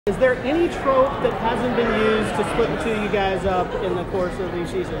Is there any trope that hasn't been used to split the two of you guys up in the course of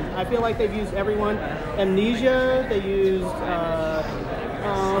these seasons? I feel like they've used everyone. Amnesia, they used,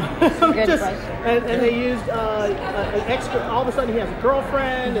 and they used an extra. All of a sudden, he has a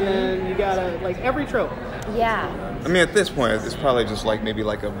girlfriend, and then you gotta like every trope. Yeah. I mean, at this point, it's probably just like maybe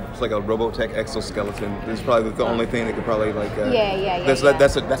like a Robotech exoskeleton. It's probably the only thing that could probably like. That's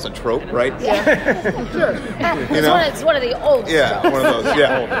a trope, right? Yeah. Sure. It's one of the old. Yeah, tropes. one of those.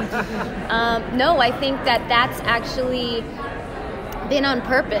 Yeah. No, I think that's actually been on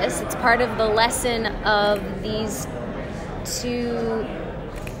purpose. It's part of the lesson of these two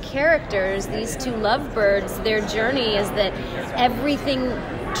characters, these two lovebirds. Their journey is that everything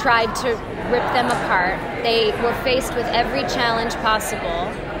tried to rip them apart. They were faced with every challenge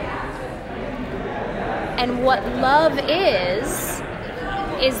possible. And what love is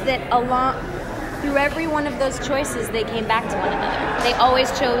that through every one of those choices, they came back to one another. They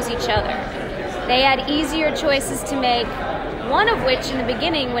always chose each other. They had easier choices to make, one of which in the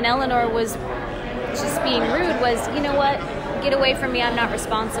beginning, when Eleanor was just being rude, was, you know what, get away from me, I'm not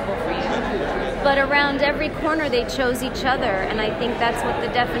responsible for you. But around every corner, they chose each other, and I think that's what the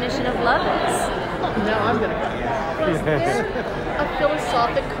definition of love is. Now I'm going to Was there a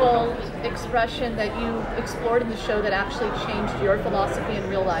philosophical expression that you explored in the show that actually changed your philosophy in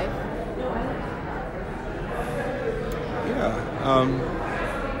real life? Yeah.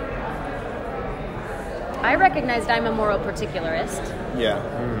 I recognized I'm a moral particularist. Yeah.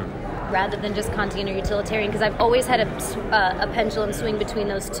 Rather than just Kantian or utilitarian, because I've always had a pendulum swing between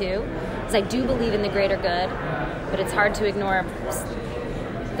those two, because I do believe in the greater good, but it's hard to ignore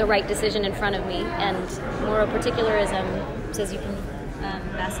the right decision in front of me, and moral particularism says you can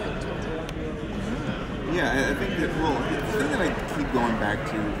vacillate between the two. Yeah, I think that, well, the thing that I keep going back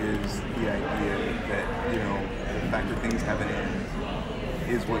to is the idea that, the fact that things have an end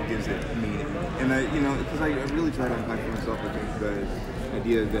is what gives it meaning. And because I really try to unpack for myself, I think the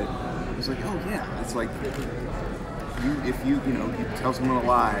idea that it's like, oh yeah, it's like if you tell someone a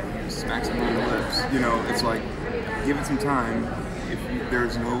lie, you smack someone on the lips, it's like, give it some time. If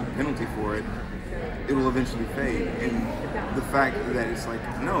there's no penalty for it, it will eventually fade. And the fact that it's like,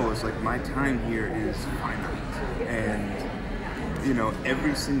 no, it's like my time here is finite, and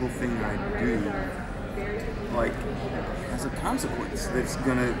every single thing I do, like, has a consequence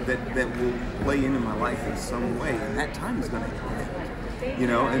that will play into my life in some way, and that time is gonna end.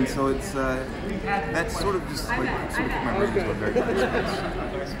 And so it's that's sort of just like my brain into a very dark space.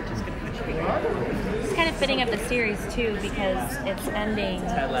 It's kind of fitting of the series too, because it's ending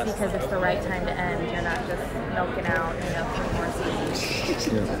because it's the right time to end. You're not just milking out, 3 more seasons, which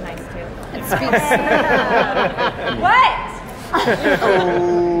is nice too. It speaks. What?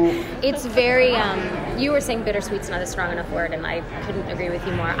 It's very. You were saying bittersweet's not a strong enough word, and I couldn't agree with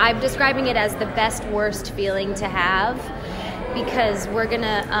you more. I'm describing it as the best worst feeling to have, because we're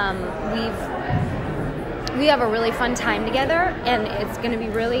gonna we have a really fun time together, and it's gonna be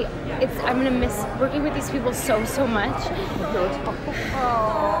really. I'm gonna miss working with these people so much.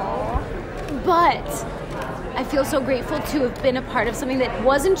 But I feel so grateful to have been a part of something that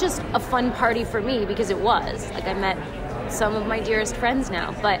wasn't just a fun party for me, because it was. Like, I met some of my dearest friends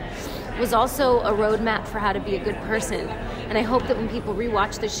now, but was also a roadmap for how to be a good person. And I hope that when people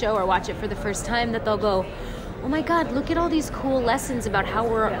rewatch the show or watch it for the first time, that they'll go, oh my God, look at all these cool lessons about how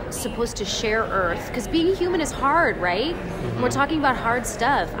we're supposed to share Earth. Because being a human is hard, right? And we're talking about hard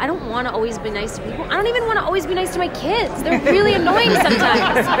stuff. I don't want to always be nice to people. I don't even want to always be nice to my kids. They're really annoying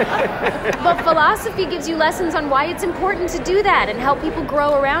sometimes. But philosophy gives you lessons on why it's important to do that and how people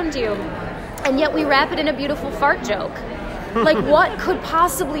grow around you. And yet we wrap it in a beautiful fart joke. Like, what could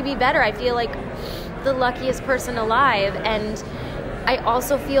possibly be better? I feel like the luckiest person alive, and I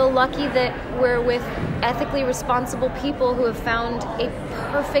also feel lucky that we're with ethically responsible people who have found a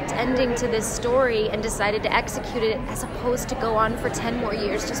perfect ending to this story and decided to execute it, as opposed to go on for 10 more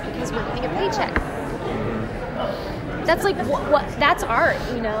years just because we're getting a paycheck. That's like, what that's art,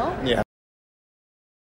 Yeah.